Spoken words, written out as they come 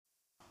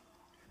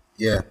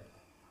Yeah,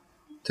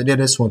 today I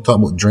just want to talk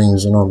about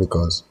dreams,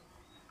 because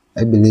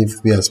I believe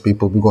we as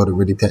people, we got to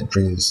really take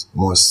dreams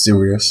more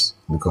serious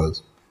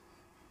because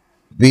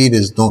we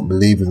just don't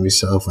believe in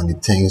ourselves and the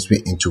things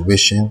with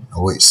intuition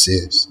and what it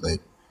says.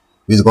 Like,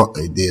 we got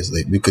ideas,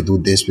 like we could do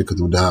this, we could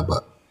do that,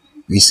 but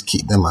we just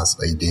keep them as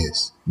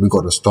ideas. We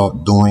got to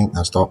start doing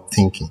and start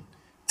thinking.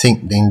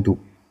 Think, then do.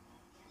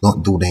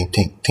 Not do, then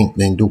think. Think,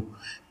 then do.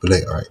 But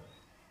like, all right,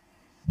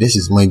 this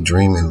is my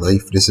dream in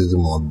life. This is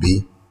what I want to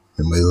be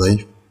in my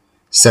life.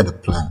 Set a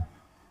plan.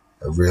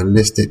 A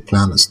realistic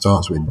plan that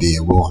starts with day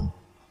one.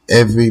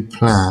 Every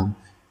plan,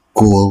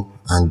 goal,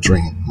 and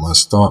dream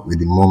must start with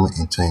the moment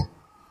in time,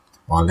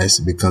 or unless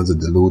it becomes a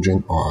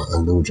delusion or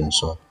an illusion.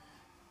 So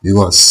you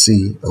gotta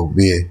see a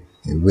way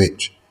in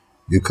which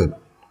you could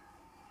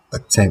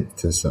attempt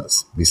to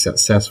be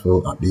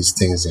successful at these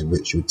things in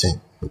which you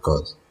think,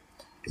 because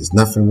there's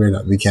nothing really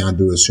that we can't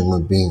do as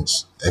human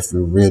beings if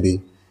we're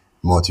really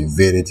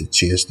motivated to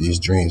chase these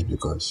dreams.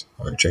 Because,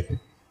 all right, check it.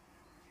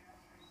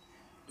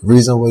 The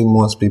reason why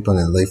most people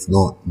in life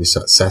don't be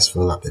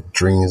successful at the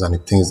dreams and the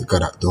things they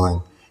good at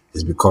doing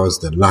is because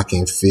they're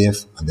lacking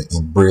faith and they're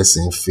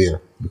embracing fear.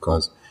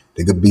 Because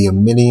there could be a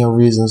million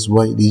reasons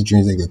why these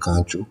dreams ain't gonna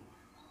come true.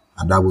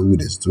 And that way we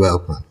just dwell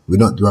upon. We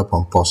don't dwell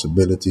upon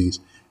possibilities,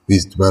 we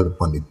just dwell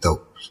upon the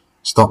doubts.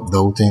 Stop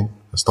doubting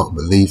and start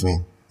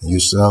believing in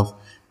yourself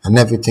and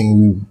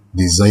everything you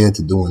desire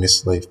to do in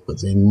this life.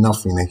 But there's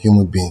nothing a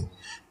human being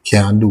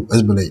can do.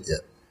 Let's be like, yeah,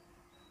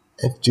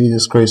 if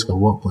Jesus Christ can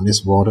walk on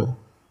this water,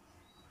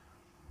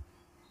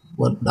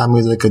 well, that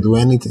means I could do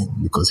anything,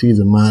 because he's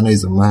a man,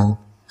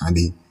 and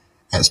the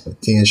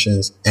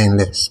expectations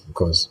endless.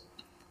 Because,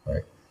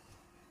 right,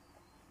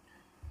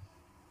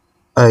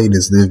 I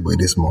just live by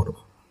this motto.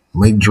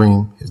 My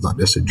dream is not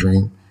just a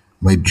dream.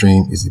 My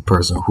dream is the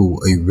person who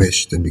I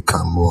wish to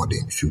become more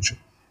in the future.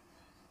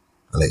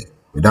 Like,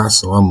 with that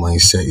sort of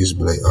mindset, you just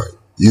be like, all right,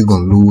 you're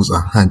gonna lose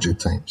 100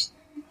 times.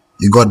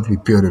 You gotta be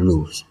prepared to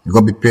lose. You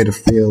gotta be prepared to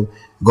fail.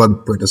 You gotta be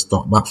prepared to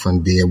start back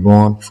from day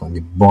one, from the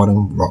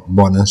bottom, rock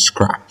bottom,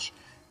 scratch,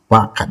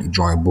 back at the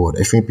drawing board.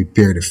 If you ain't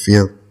prepared to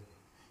fail, you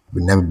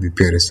will never be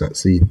prepared to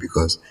succeed,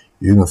 because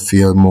you're gonna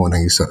fail more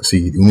than you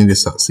succeed. You need to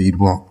succeed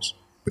once,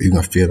 but you're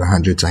gonna fail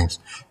 100 times.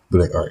 Be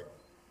like, all right,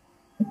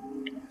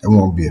 I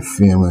want to be a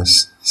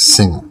famous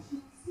singer,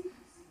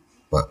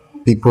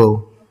 but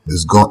people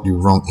just got the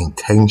wrong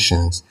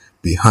intentions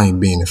behind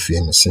being a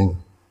famous singer.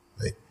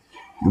 Like,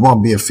 you want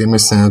to be a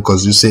famous singer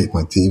because you say it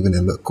on TV and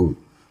it look cool.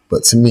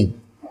 But to me,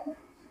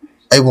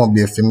 I want to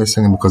be a famous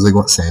singer because they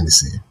got something to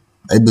say.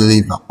 I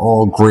believe that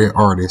all great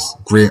artists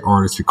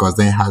because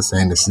they have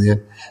something to say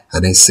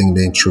and they sing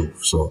their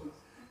truth. So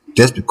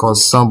just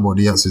because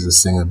somebody else is a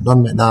singer,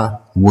 don't make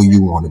that what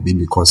you want to be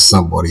because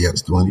somebody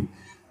else doing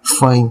it.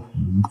 Find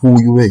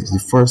who you is. The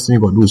first thing you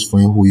gotta do is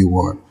find who you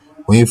are.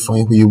 When you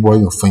find who you are,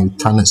 you'll find your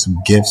talents,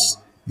 your gifts,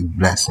 your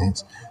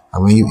blessings.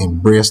 And when you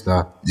embrace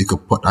that, you can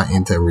put that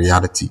into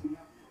reality.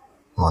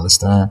 You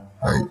understand?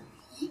 Like,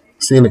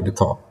 say like the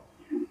talk.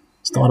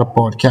 Start a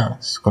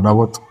podcast. Because that's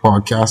what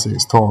podcast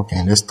is,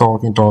 talking. It's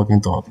talking.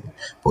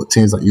 But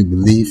things that you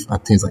believe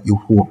and things that you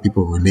hope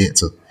people relate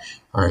to.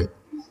 Alright.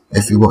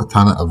 If you got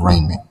talent of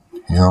rhyming,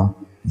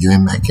 you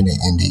ain't making it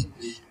in the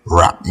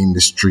rap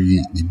industry,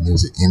 the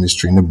music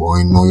industry, and the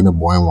boy know you, the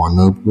boy want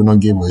no, we don't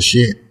give a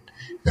shit.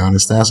 You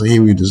understand? So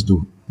here we just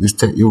do. Just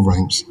take your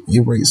rhymes,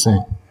 you write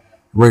something,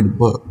 write a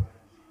book,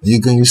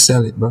 and you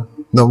sell it, bro.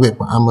 No wait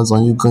for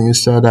Amazon, you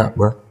sell that,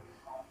 bro.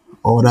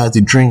 All that's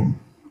the dream.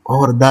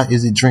 All of that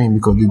is a dream,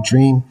 because the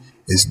dream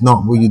is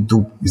not what you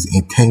do, it's the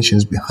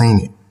intentions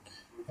behind it.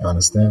 You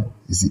understand?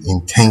 It's the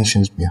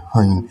intentions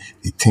behind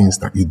the things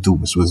that you do,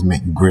 is what's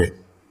make you great.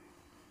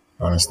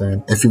 You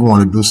understand? If you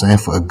want to do something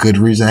for a good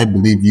reason, I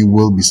believe you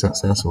will be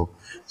successful.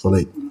 So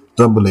like,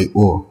 don't be like,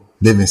 oh,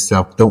 live in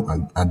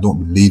self-doubt and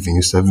don't believe in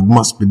yourself. You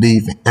must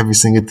believe in every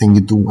single thing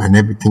you do and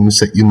everything you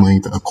set your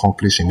mind to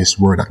accomplish in this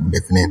world that we're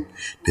living in.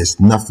 There's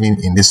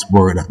nothing in this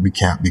world that we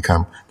can't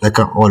become. Like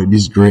all of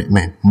these great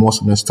men,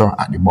 most of them start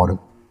at the bottom.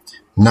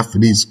 Enough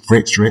of these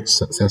great,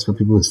 successful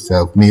people,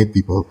 self-made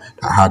people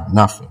that had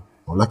nothing.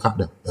 Well, look at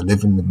them. They're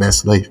living the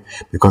best life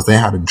because they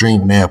had a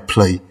dream and they had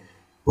play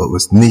what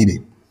was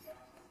needed.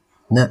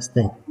 Next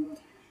thing,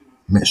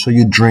 make sure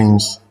your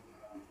dreams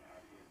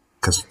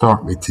can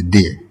start with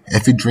today.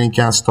 If your dream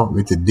can't start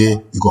with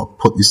today, you got to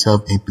put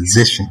yourself in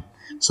position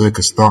so it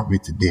can start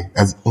with today.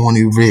 That's the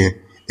only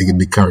way it can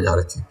become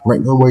reality. Right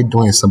now, what you're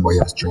doing is somebody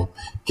else's dream.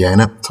 Getting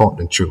up, talk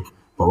the truth.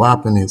 But what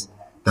happened is,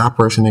 that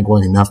person ain't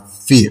got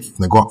enough faith.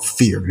 They got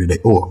fear. They're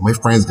like, oh, my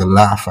friends gonna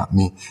laugh at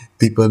me.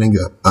 People ain't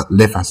gonna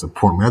uplift and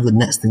support me. That's the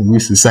next thing we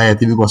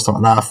society, we gonna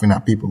start laughing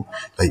at people.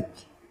 Like,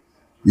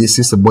 we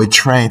see some boy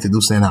trying to do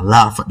something and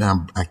laugh at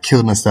them and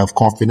kill their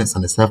self-confidence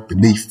and their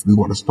self-belief. We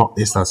want to stop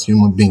this as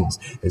human beings.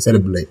 Instead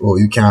of be like, oh,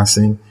 you can't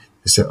sing.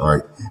 They say, all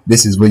right,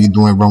 this is what you're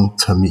doing wrong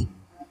to me.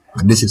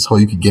 And this is how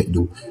you can get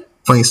to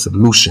find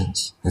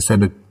solutions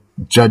instead of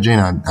judging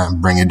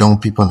and bringing down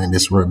people in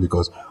this world,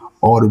 because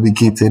All the we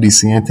get to the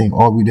same thing.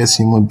 All we just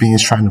human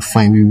beings trying to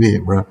find we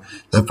weird, bro.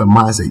 If a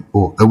man say,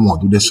 oh, I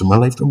want to do this in my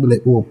life, don't be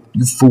like, oh,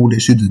 you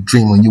foolish, you just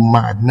dream and you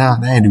mad. Nah,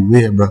 that ain't the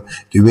way, bro.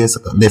 The way is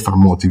live and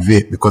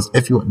motivate. Because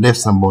if you lift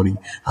somebody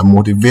and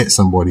motivate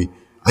somebody,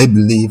 I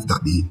believe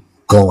that the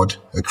God,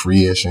 a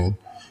creation,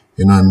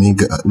 you know what I mean,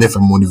 live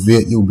and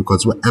motivate you,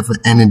 because whatever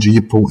energy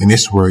you put in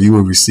this world, you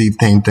will receive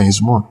 10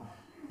 times more.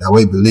 That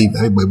way I believe.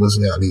 Everybody will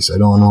say, at least, I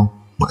don't know.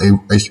 But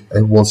I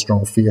hold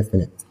strong faith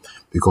in it.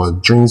 Because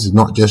dreams is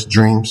not just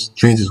dreams.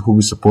 Dreams is who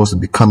we're supposed to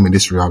become in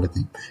this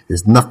reality.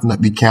 There's nothing that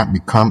we can't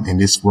become in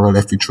this world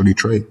if we truly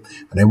try.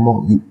 And I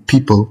want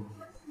people,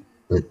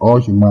 like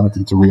all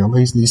humanity, to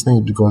realize these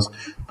things, because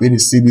we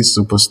just see these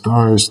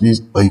superstars,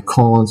 these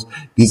icons,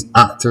 these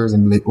actors,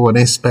 and be like, oh,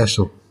 they're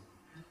special.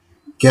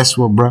 Guess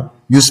what, bro?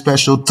 You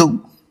special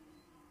too.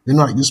 You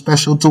know, you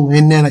special too.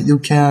 Ain't there that you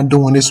can't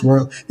do in this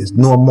world. There's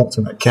no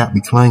mountain that can't be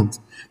climbed.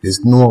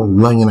 There's no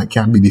lion that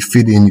can't be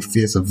defeated in the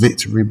face of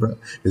victory, bro.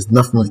 There's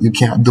nothing that you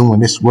can't do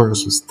in this world.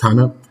 So stand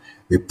up.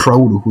 Be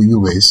proud of who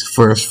you is.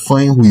 First,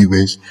 find who you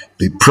is.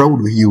 Be proud of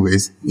who you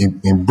is.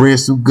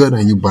 Embrace you good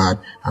and you bad,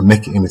 and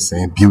make it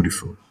innocent and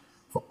beautiful.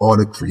 For all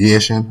the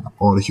creation,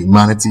 all the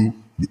humanity,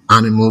 the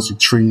animals, the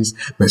trees.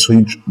 Make sure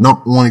you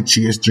not only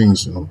chase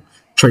dreams, you know.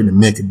 Try to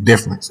make a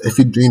difference. If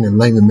you're dreaming in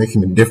life and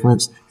making a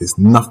difference, there's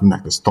nothing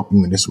that can stop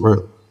you in this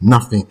world.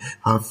 Nothing.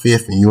 Have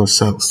faith in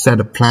yourself. Set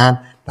a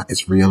plan that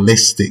is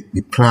realistic.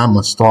 The plan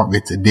must start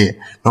with today.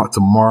 Not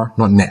tomorrow,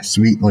 not next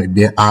week, not the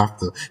day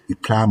after. The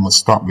plan must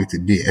start with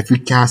today. If you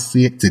can't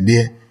see it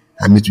today,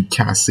 that means you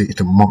can't see it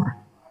tomorrow.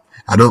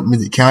 I don't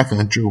mean it can't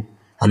control.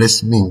 That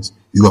just means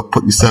you gotta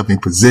put yourself in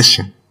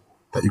position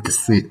that you can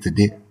see it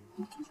today.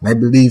 And I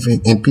believe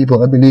in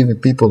people. I believe in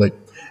people. Like,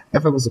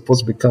 if I was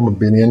supposed to become a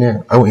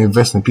billionaire, I would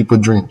invest in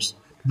people's dreams.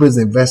 People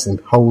invest in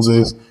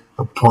houses,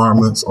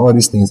 apartments, all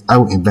these things. I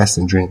would invest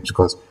in dreams,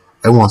 because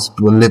I want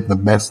people to live the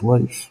best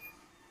life.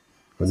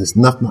 Because there's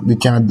nothing that we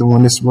can't do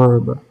in this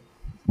world, but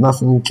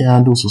nothing we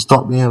can't do. So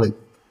stop being like,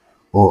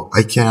 oh,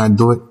 I can't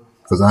do it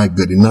because I ain't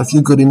good enough.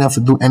 You're good enough to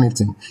do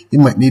anything. You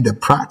might need to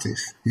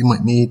practice. You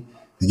might need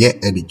to get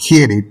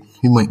educated.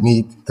 You might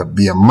need to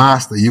be a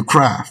master of your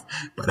craft.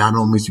 But that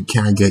don't mean you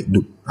can't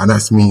do. And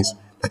that means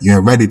that you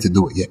ain't ready to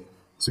do it yet.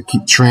 So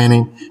keep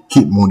training,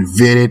 keep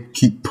motivated,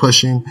 keep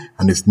pushing,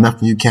 and there's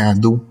nothing you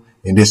can't do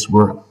in this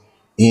world.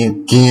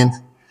 Aim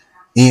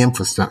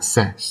for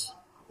success.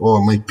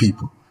 All my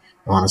people.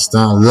 I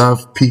understand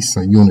love, peace,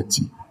 and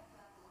unity.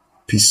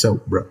 Peace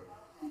out, bro.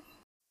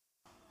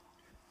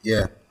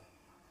 Yeah.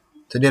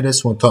 Today I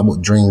just want to talk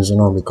about dreams, you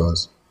know,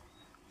 because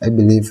I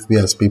believe we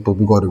as people,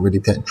 we got to really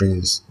take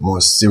dreams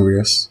more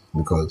serious,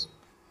 because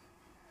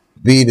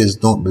we just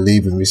don't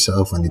believe in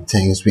ourselves and the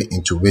things with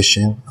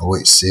intuition and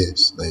what it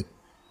says. Like,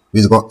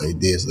 we got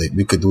ideas, like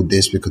we could do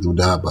this, we could do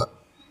that, but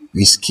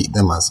we keep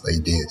them as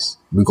ideas.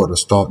 We got to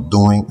start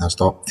doing and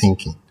start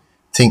thinking.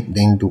 Think,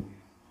 then do.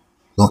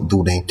 Not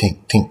do, then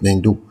think. Think, then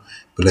do.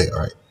 But like,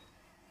 alright,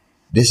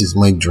 this is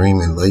my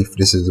dream in life.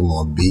 This is what I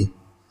want to be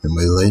in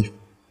my life.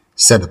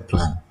 Set a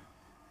plan.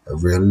 A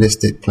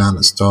realistic plan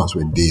that starts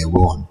with day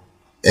one.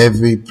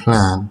 Every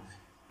plan,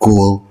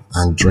 goal,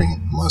 and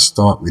dream must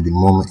start with the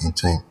moment in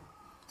time,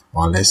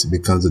 or unless it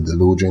becomes a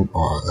delusion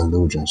or an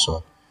illusion.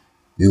 So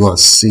you got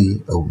to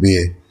see a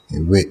way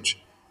in which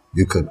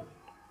you could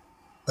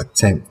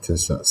attempt to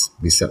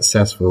be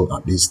successful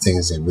at these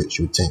things in which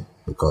you think,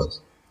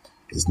 because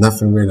there's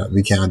nothing really that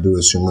we can't do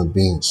as human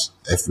beings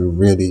if we're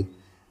really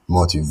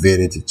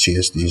motivated to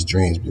chase these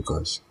dreams.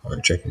 Because,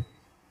 alright, check it.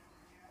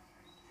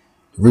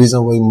 The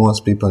reason why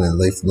most people in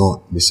life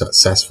don't be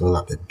successful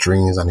at the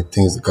dreams and the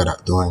things they're good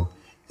at doing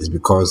is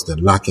because they're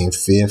lacking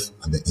faith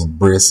and they're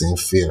embracing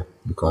fear.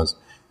 Because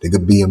there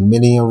could be a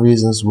million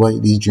reasons why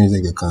these dreams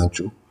ain't gonna come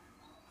true.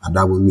 And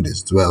that way we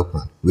just dwell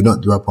upon. We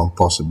don't dwell upon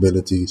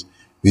possibilities.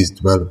 We just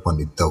dwell upon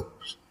the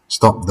doubts.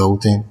 Stop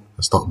doubting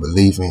and stop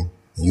believing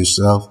in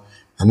yourself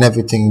and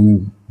everything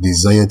we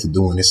desire to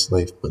do in this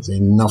life. But there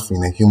ain't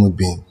nothing a human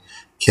being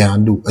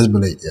can do. Let's be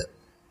like, yeah,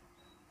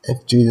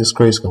 if Jesus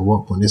Christ can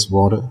walk on this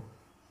water,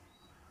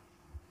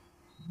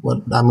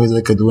 well, that means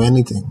I could do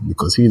anything,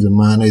 because he's a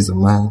man,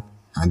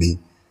 and the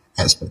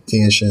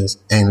expectations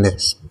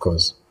endless.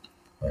 Because,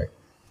 right,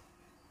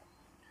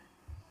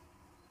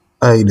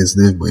 I just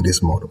live by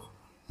this motto.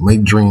 My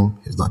dream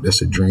is not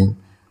just a dream.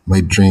 My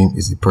dream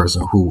is the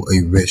person who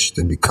I wish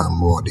to become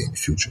more in the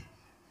future.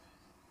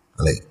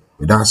 And like,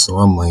 with that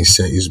sort of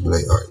mindset, you be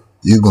like, all right,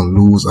 you're going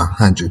to lose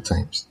 100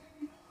 times.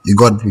 You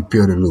got to be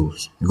prepared to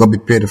lose. You got to be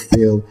prepared to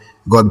fail.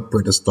 You got to be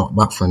prepared to start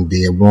back from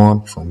day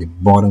one, from the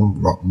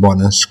bottom, rock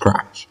bottom,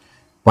 scratch,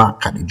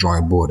 back at the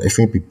drawing board. If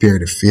you ain't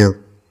prepared to fail,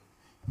 you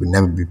will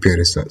never be prepared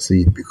to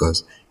succeed,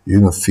 because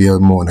you're going to fail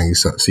more than you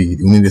succeed.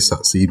 You need to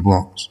succeed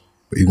once,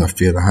 but you're going to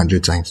fail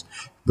 100 times.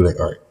 Be like,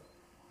 all right,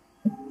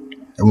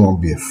 I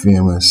want to be a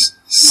famous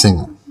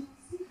singer.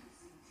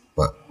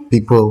 But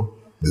people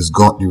just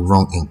got the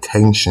wrong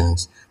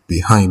intentions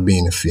behind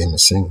being a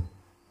famous singer.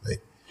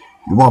 Like,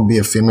 you want to be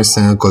a famous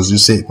singer because you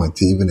say it on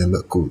TV and it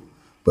look cool.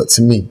 But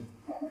to me,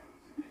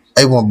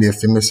 I want to be a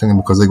famous singer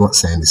because I got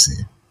something to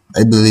say.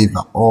 I believe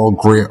that all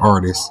great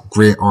artists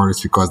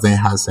because they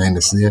have something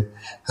to say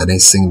and they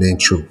sing their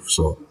truth.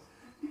 So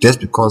just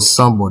because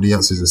somebody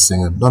else is a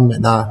singer, don't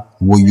make that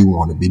what you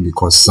want to be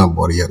because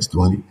somebody else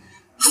doing it.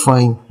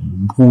 Find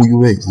who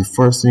you is. The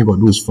first thing you gotta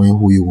do is find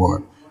who you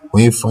are.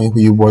 When you find who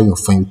you are, you'll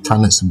find your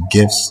talents, your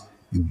gifts,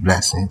 your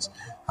blessings.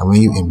 And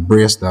when you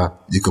embrace that,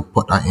 you can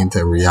put that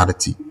into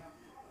reality.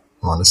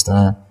 You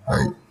understand?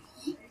 Like,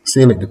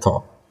 say like the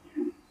talk.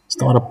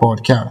 Start a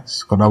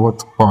podcast. Because what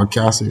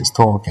podcast is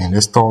talking.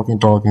 It's talking.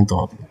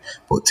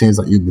 But things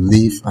that you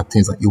believe and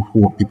things that you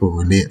hope people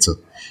relate to.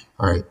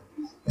 Alright.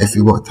 If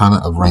you got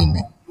talent of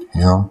rhyming,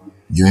 you know,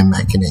 you ain't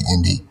making it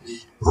in the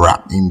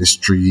rap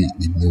industry,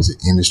 the music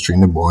industry,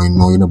 and the boy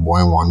know you the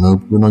boy want no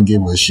we don't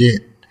give a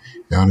shit.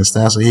 You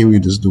understand? So here we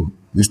just do.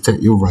 Just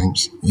take your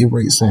rhymes, you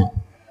write sing,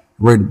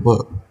 write a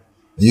book.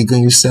 You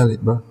can you sell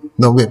it, bro.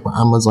 No wait for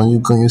Amazon, you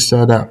can you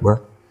sell that,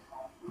 bro.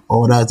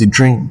 All that's a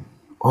dream.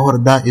 All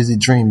of that is a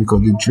dream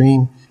because the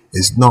dream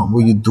is not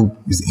what you do,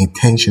 it's the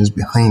intentions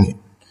behind it.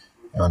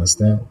 You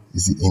understand?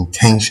 It's the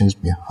intentions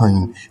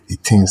behind the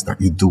things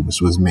that you do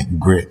is what's make you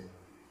great.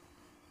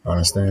 You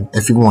understand?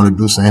 If you want to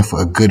do something for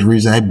a good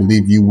reason, I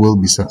believe you will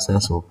be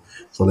successful.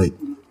 So like,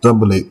 don't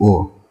be like,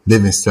 oh,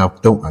 live in self.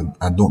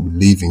 I don't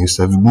believe in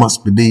yourself. You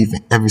must believe in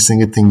every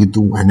single thing you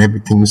do and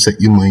everything you set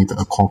your mind to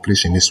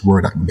accomplish in this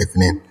world that we're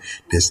living in.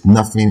 There's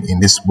nothing in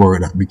this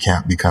world that we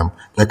can't become.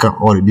 Like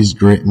all of these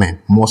great men,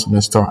 most of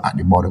them start at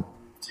the bottom.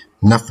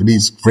 Enough of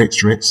these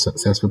rich,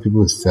 successful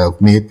people,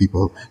 self-made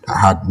people that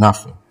had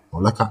nothing.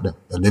 Well, look at them.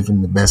 They're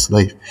living the best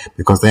life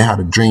because they had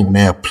a dream and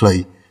they had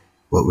play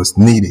what was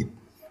needed.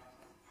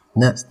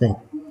 Next thing,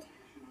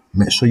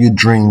 make sure your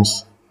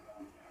dreams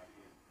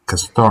can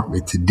start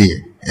with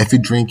today. If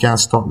your dream can't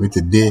start with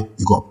today,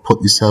 you got to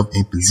put yourself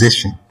in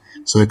position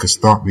so it can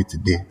start with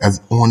today. That's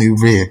the only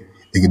way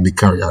it can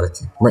become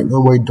reality. Right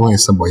now, what you're doing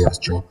is somebody else's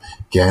dream.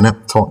 Getting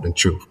up, talk the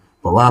truth.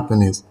 But what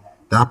happens is,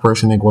 that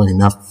person ain't got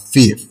enough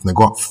faith. They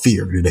got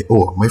fear. They're like,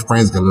 oh, my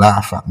friends gonna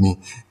laugh at me.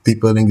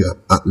 People ain't gonna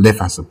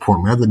uplift and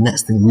support me. That's the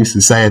next thing we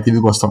society,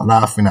 we gonna start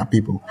laughing at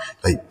people.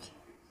 Like,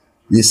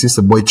 we see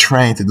a boy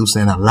trying to do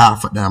something and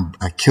laugh at them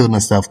and kill their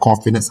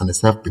self-confidence and their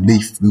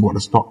self-belief. We want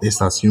to stop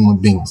this as human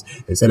beings.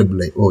 Instead of be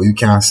like, oh, you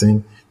can't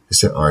sing. They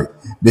say, all right,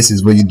 this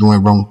is what you're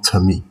doing wrong to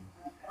me.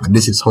 And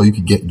this is how you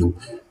can get to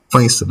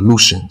find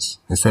solutions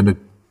instead of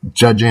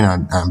judging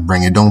and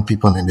bringing down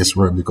people in this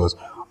world because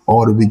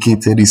all that we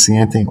get to the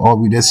same thing, all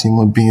we just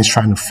human beings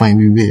trying to find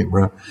we way,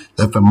 bro.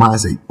 If a man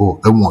say,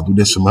 oh, I want to do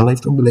this for my life,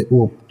 don't be like,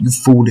 oh, you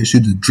foolish, you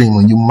just dream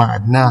and you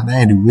mad. Nah, that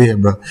ain't the way,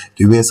 bro.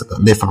 The way is to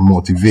lift and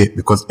motivate.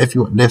 Because if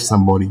you lift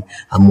somebody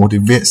and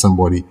motivate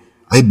somebody,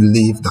 I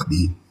believe that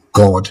the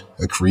God,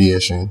 a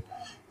creation,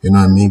 you know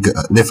what I mean,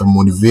 lift and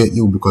motivate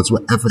you because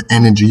whatever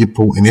energy you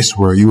put in this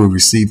world, you will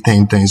receive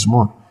 10 times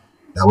more.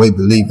 That way I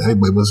believe that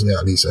everybody will say,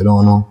 at least I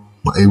don't know,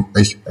 but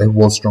I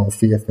hold strong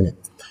faith in it.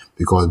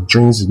 Because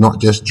dreams is not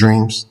just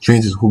dreams.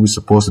 Dreams is who we're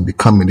supposed to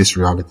become in this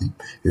reality.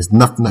 There's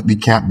nothing that we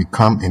can't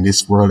become in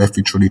this world if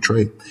we truly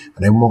try.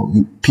 And I want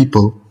you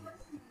people,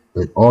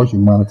 like all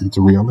humanity,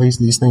 to realize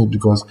these things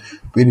because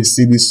we just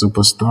see these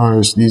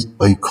superstars, these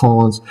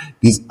icons,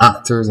 these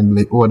actors, and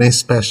be like, oh, they're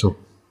special.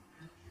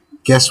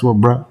 Guess what,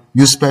 bro?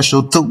 You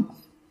special too.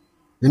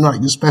 You know,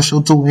 you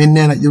special too. Ain't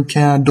nothing that you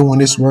can't do in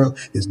this world.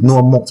 There's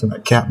no mountain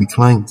that can't be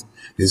climbed.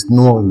 There's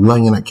no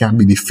lion that can't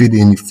be defeated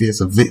in the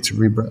face of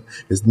victory, bro.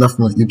 There's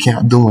nothing that you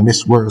can't do in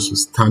this world. So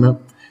stand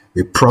up.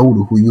 Be proud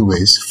of who you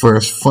is.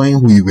 First,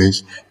 find who you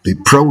is. Be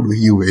proud of who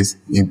you is.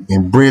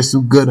 Embrace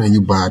you good and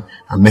you bad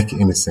and make it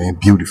innocent and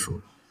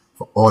beautiful.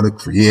 For all the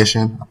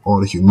creation,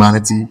 all the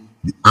humanity,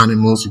 the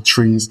animals, the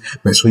trees.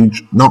 Make sure you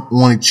not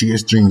only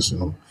chase dreams, you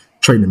know.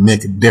 Try to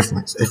make a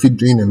difference. If you're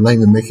doing in life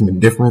and making a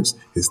difference,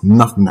 there's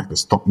nothing that can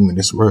stop you in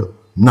this world.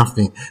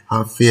 Nothing.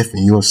 Have faith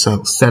in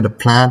yourself. Set a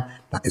plan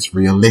that is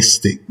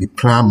realistic. The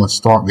plan must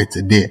start with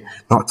today.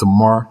 Not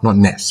tomorrow, not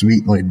next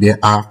week, not the day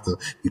after.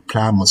 The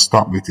plan must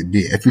start with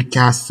today. If you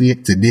can't see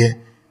it today,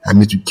 that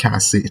means you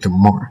can't see it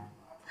tomorrow.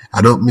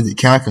 I don't mean it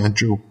can't come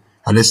true.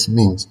 That just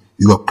means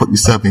you gotta put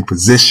yourself in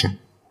position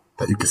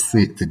that you can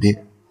see it today.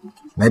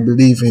 And I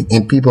believe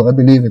in people. I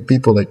believe in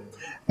people like,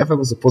 if I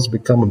was supposed to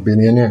become a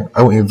billionaire,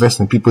 I would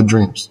invest in people's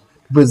dreams.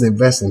 People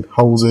invest in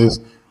houses,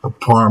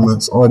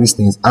 apartments, all these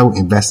things. I would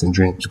invest in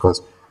dreams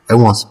because I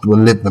want people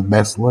to live the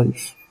best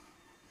life.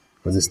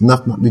 Because there's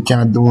nothing that we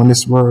can't do in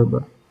this world,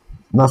 bro.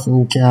 Nothing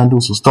you can't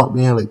do. So stop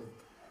being like,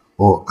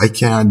 oh, I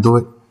can't do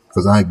it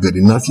because I ain't good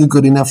enough. You're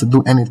good enough to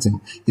do anything.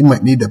 You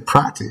might need to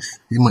practice.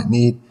 You might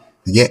need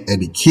to get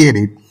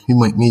educated. You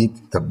might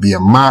need to be a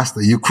master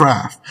of your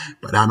craft.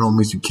 But that don't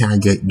mean you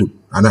can't do.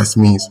 And that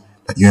means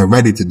that you ain't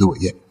ready to do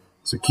it yet.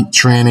 So keep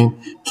training,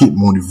 keep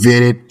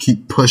motivated,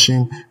 keep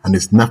pushing, and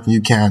there's nothing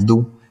you can't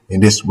do in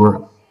this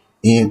world.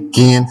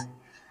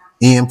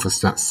 Aim for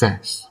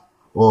success.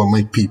 All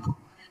my people.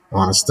 You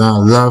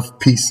understand? Love,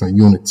 peace, and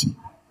unity.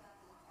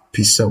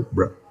 Peace out,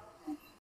 bro.